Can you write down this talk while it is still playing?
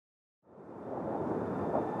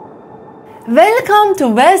Welcome to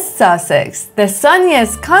West Sussex, the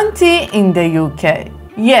sunniest county in the UK.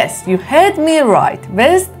 Yes, you heard me right.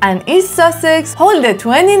 West and East Sussex hold the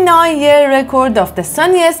 29-year record of the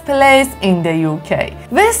sunniest place in the UK.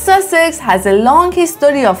 West Sussex has a long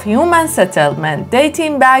history of human settlement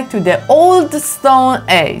dating back to the Old Stone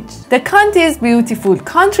Age. The county's beautiful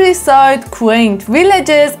countryside, quaint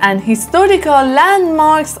villages, and historical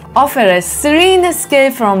landmarks offer a serene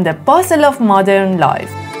escape from the bustle of modern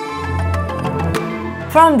life.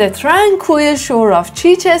 From the tranquil shore of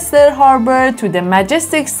Chichester Harbour to the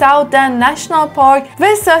majestic Southend National Park,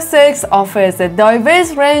 West Sussex offers a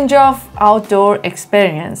diverse range of outdoor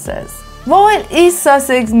experiences. While East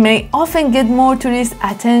Sussex may often get more tourist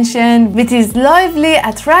attention with its lively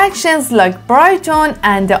attractions like Brighton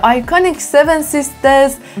and the iconic Seven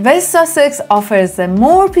Sisters, West Sussex offers a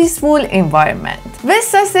more peaceful environment.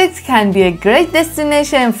 West Sussex can be a great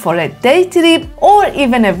destination for a day trip or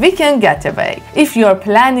even a weekend getaway. If you are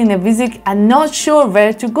planning a visit and not sure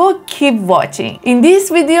where to go, keep watching. In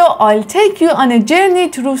this video, I'll take you on a journey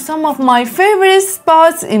through some of my favorite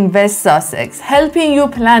spots in West Sussex, helping you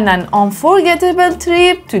plan an unforgettable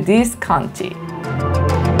trip to this county.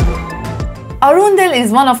 Arundel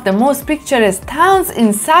is one of the most picturesque towns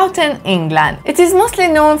in southern England. It is mostly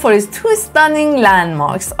known for its two stunning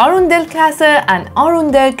landmarks, Arundel Castle and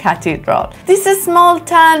Arundel Cathedral. This small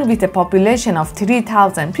town with a population of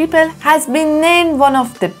 3,000 people has been named one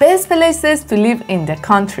of the best places to live in the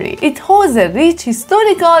country. It holds a rich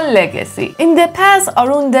historical legacy. In the past,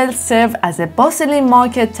 Arundel served as a bustling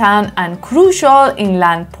market town and crucial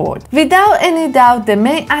inland port. Without any doubt, the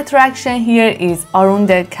main attraction here is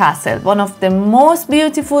Arundel Castle, one of the most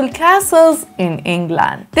beautiful castles in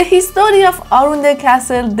England. The history of Arundel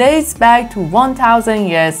Castle dates back to 1,000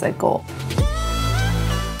 years ago.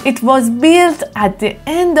 It was built at the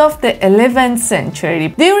end of the 11th century.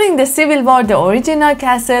 During the Civil War, the original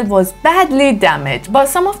castle was badly damaged, but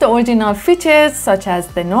some of the original features such as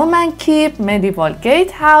the Norman Keep, medieval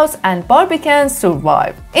gatehouse, and Barbican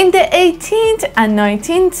survived. In the 18th and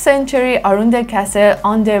 19th century, Arundel Castle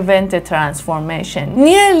underwent a transformation,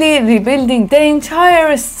 nearly rebuilding the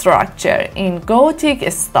entire structure in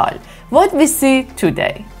Gothic style, what we see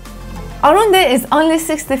today. Arundel is only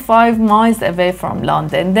 65 miles away from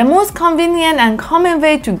London. The most convenient and common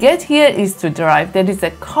way to get here is to drive. There is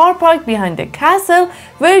a car park behind the castle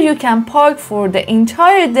where you can park for the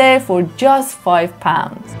entire day for just £5.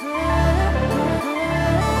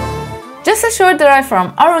 Just a short drive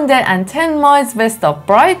from Arundel and 10 miles west of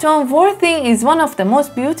Brighton, Worthing is one of the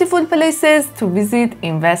most beautiful places to visit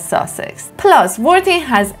in West Sussex. Plus, Worthing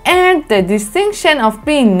has earned the distinction of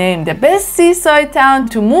being named the best seaside town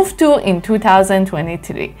to move to in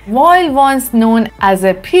 2023. While once known as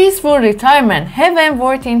a peaceful retirement haven,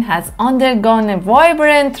 Worthing has undergone a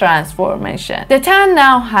vibrant transformation. The town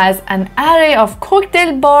now has an array of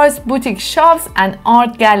cocktail bars, boutique shops, and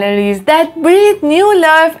art galleries that breathe new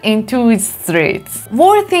life into its streets.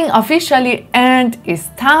 Worthing officially earned its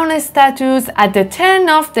town status at the turn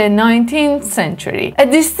of the 19th century, a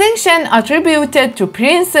distinction attributed to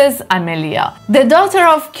Princess Amelia, the daughter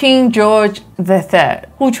of King George III,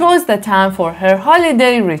 who chose the town for her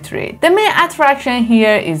holiday retreat. The main attraction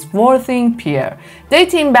here is Worthing Pier,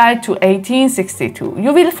 dating back to 1862.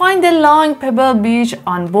 You will find a long pebble beach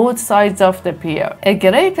on both sides of the pier, a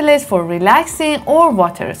great place for relaxing or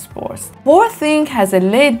water sports. Worthing has a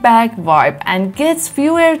laid-back vibe and gets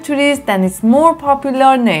fewer tourists than its more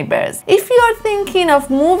popular neighbors. If you are thinking of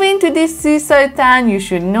moving to this seaside town, you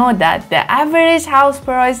should know that the average house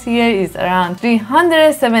price here is around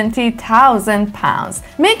 £370,000,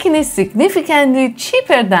 making it significantly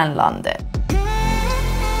cheaper than London.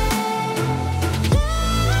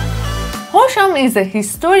 Horsham is a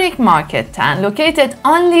historic market town located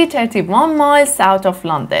only 31 miles south of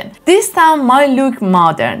London. This town might look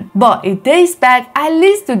modern, but it dates back at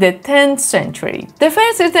least to the 10th century. The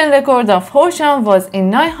first written record of Horsham was in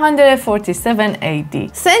 947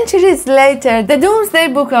 AD. Centuries later, the Domesday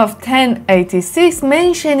Book of 1086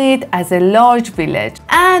 mentioned it as a large village,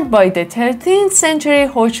 and by the 13th century,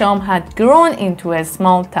 Horsham had grown into a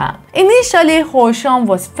small town. Initially, Horsham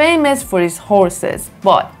was famous for its horses,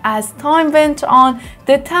 but as time went on,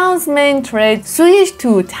 the town's main trade switched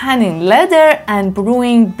to tanning leather and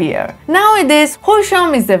brewing beer. Nowadays,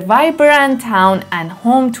 Horsham is a vibrant town and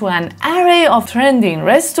home to an array of trending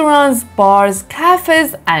restaurants, bars,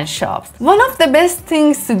 cafes, and shops. One of the best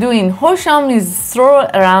things to do in Horsham is stroll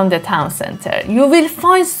around the town center. You will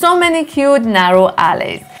find so many cute narrow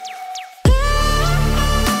alleys.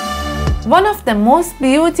 One of the most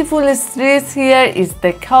beautiful streets here is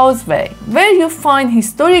the Causeway, where you find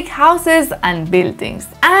historic houses and buildings.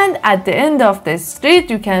 And at the end of the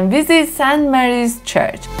street, you can visit St. Mary's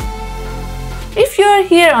Church. If you are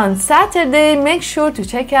here on Saturday, make sure to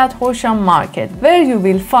check out Horsham Market, where you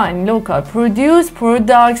will find local produce,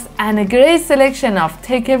 products, and a great selection of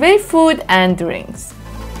takeaway food and drinks.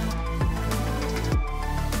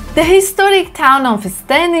 The historic town of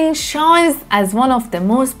Steyning shines as one of the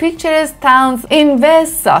most picturesque towns in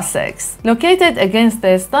West Sussex. Located against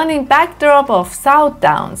the stunning backdrop of South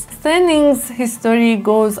Downs, Steyning's history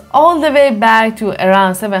goes all the way back to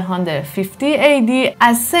around 750 AD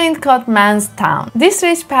as St. Cuthman's town. This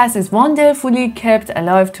rich past is wonderfully kept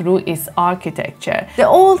alive through its architecture. The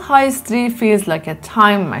old high street feels like a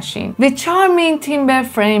time machine, with charming timber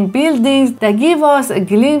frame buildings that give us a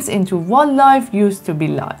glimpse into what life used to be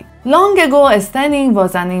like. Long ago, Steyning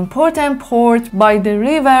was an important port by the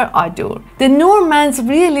river Adur. The Normans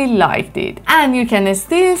really liked it, and you can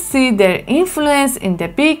still see their influence in the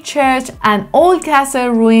big church and old castle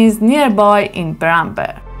ruins nearby in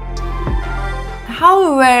Bramber.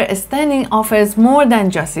 However, Steyning offers more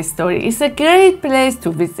than just history. It's a great place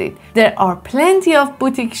to visit. There are plenty of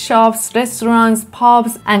boutique shops, restaurants,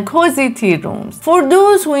 pubs, and cozy tea rooms. For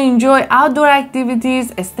those who enjoy outdoor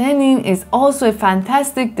activities, Steyning is also a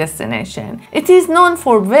fantastic destination. It is known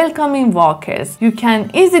for welcoming walkers. You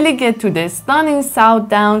can easily get to the stunning South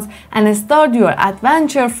Downs and start your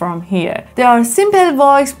adventure from here. There are simple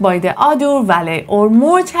walks by the Adur Valley or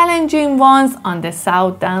more challenging ones on the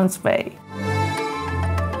South Downs Way.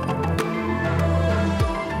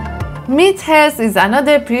 Midhurst is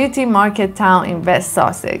another pretty market town in West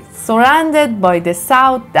Sussex, surrounded by the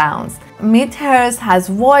South Downs. Midhurst has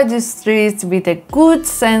wide streets with a good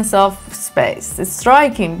sense of space,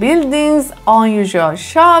 striking buildings, unusual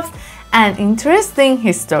shops, and interesting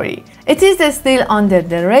history. It is still under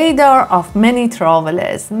the radar of many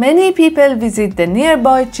travelers. Many people visit the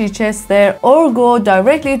nearby Chichester or go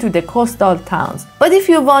directly to the coastal towns. But if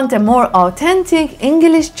you want a more authentic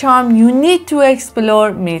English charm, you need to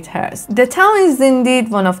explore Midhurst. The town is indeed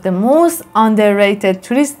one of the most underrated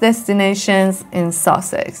tourist destinations in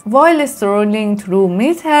Sussex. While strolling through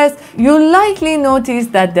Midhurst, you'll likely notice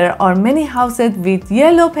that there are many houses with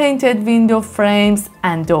yellow painted window frames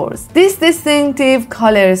and doors. This distinctive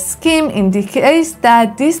color scheme indicates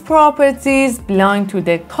that these properties belong to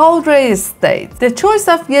the Cowdray estate. The choice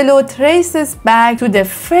of yellow traces back to the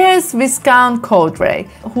first Viscount Cowdray,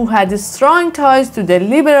 who had strong ties to the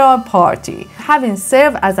Liberal Party, having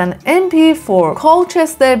served as an MP for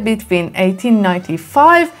Colchester between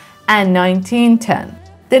 1895 and 1910.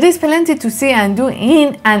 There is plenty to see and do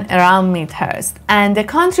in and around Midhurst, and the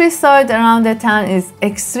countryside around the town is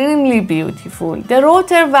extremely beautiful. The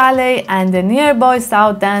Rotor Valley and the nearby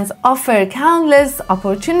South Downs offer countless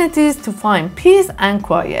opportunities to find peace and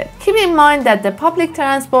quiet. Keep in mind that the public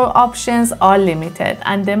transport options are limited,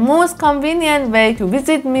 and the most convenient way to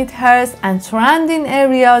visit Midhurst and surrounding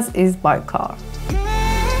areas is by car.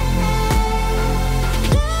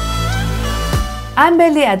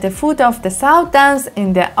 Amberley, at the foot of the South Downs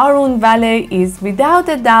in the Arundel Valley, is without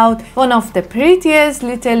a doubt one of the prettiest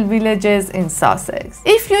little villages in Sussex.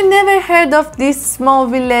 If you never heard of this small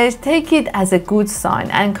village, take it as a good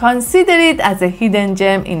sign and consider it as a hidden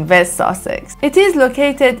gem in West Sussex. It is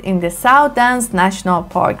located in the South Downs National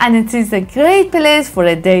Park, and it is a great place for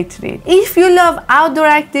a day trip. If you love outdoor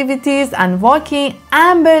activities and walking,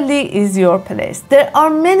 Amberley is your place. There are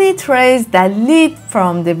many trails that lead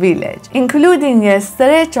from the village, including a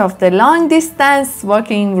stretch of the long-distance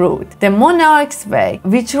walking route, the Monarch's Way,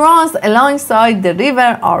 which runs alongside the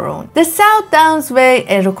River Arundel. The South Downs Way,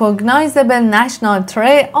 a recognizable national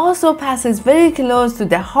trail, also passes very close to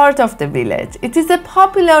the heart of the village. It is a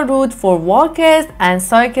popular route for walkers and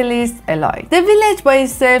cyclists alike. The village by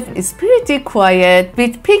itself is pretty quiet,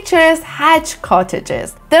 with picturesque thatched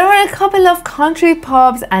cottages. There are a couple of country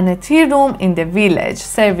pubs and a tea room in the village,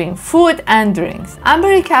 serving food and drinks.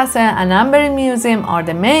 Amberley Castle and Amberley Museum are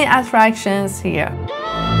the main attractions here.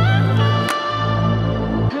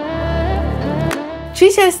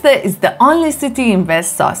 Chichester is the only city in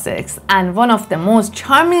West Sussex and one of the most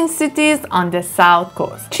charming cities on the south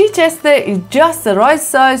coast. Chichester is just the right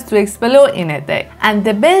size to explore in a day, and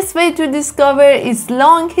the best way to discover its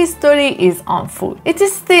long history is on foot. It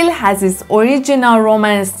still has its original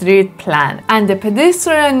Roman street plan, and the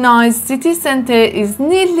pedestrianized city center is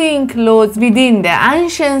neatly enclosed within the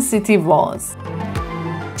ancient city walls.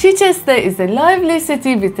 Chichester is a lively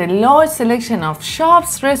city with a large selection of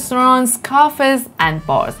shops, restaurants, cafes, and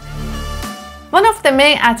bars. One of the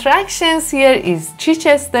main attractions here is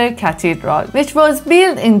Chichester Cathedral, which was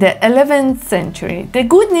built in the 11th century. The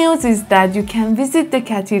good news is that you can visit the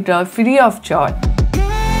cathedral free of charge.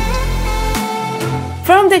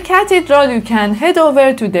 From the cathedral, you can head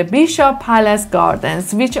over to the Bishop Palace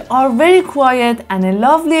Gardens, which are very quiet and a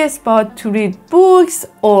lovely spot to read books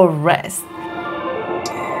or rest.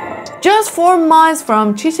 Just 4 miles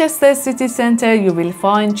from Chichester city centre, you will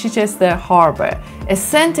find Chichester Harbour, a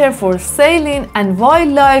centre for sailing and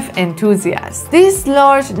wildlife enthusiasts. This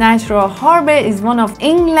large natural harbour is one of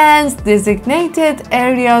England's designated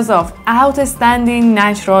areas of outstanding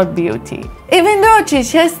natural beauty. Even though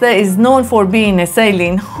Chichester is known for being a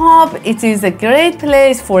sailing hub, it is a great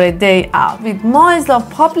place for a day out, with miles of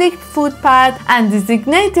public footpath and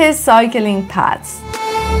designated cycling paths.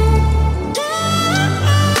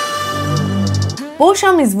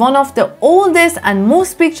 Bosham is one of the oldest and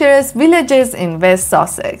most picturesque villages in West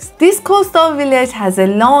Sussex. This coastal village has a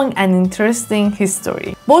long and interesting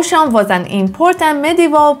history. Bosham was an important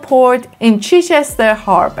medieval port in Chichester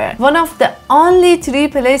Harbour, one of the only 3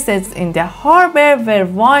 places in the harbour where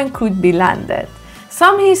wine could be landed.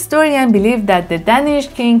 Some historians believe that the Danish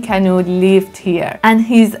king Canute lived here, and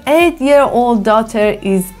his 8-year-old daughter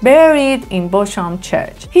is buried in Bosham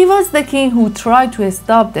church. He was the king who tried to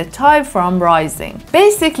stop the tide from rising.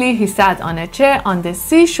 Basically, he sat on a chair on the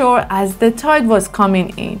seashore as the tide was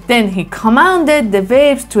coming in. Then he commanded the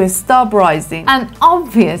waves to stop rising, and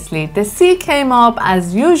obviously the sea came up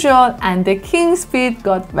as usual and the king's feet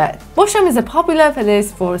got wet. Bosham is a popular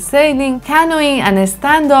place for sailing, canoeing and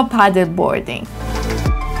stand-up paddle boarding.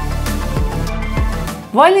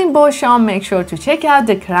 While in Bosham, make sure to check out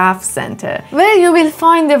the Craft Center, where you will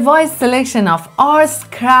find a wide selection of arts,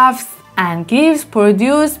 crafts, and gifts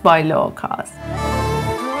produced by locals.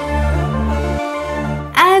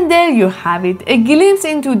 And there you have it, a glimpse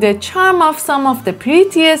into the charm of some of the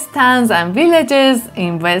prettiest towns and villages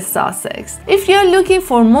in West Sussex. If you're looking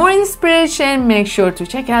for more inspiration, make sure to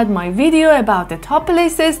check out my video about the top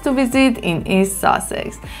places to visit in East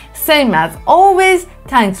Sussex. Same as always,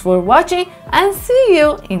 thanks for watching and see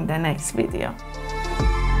you in the next video.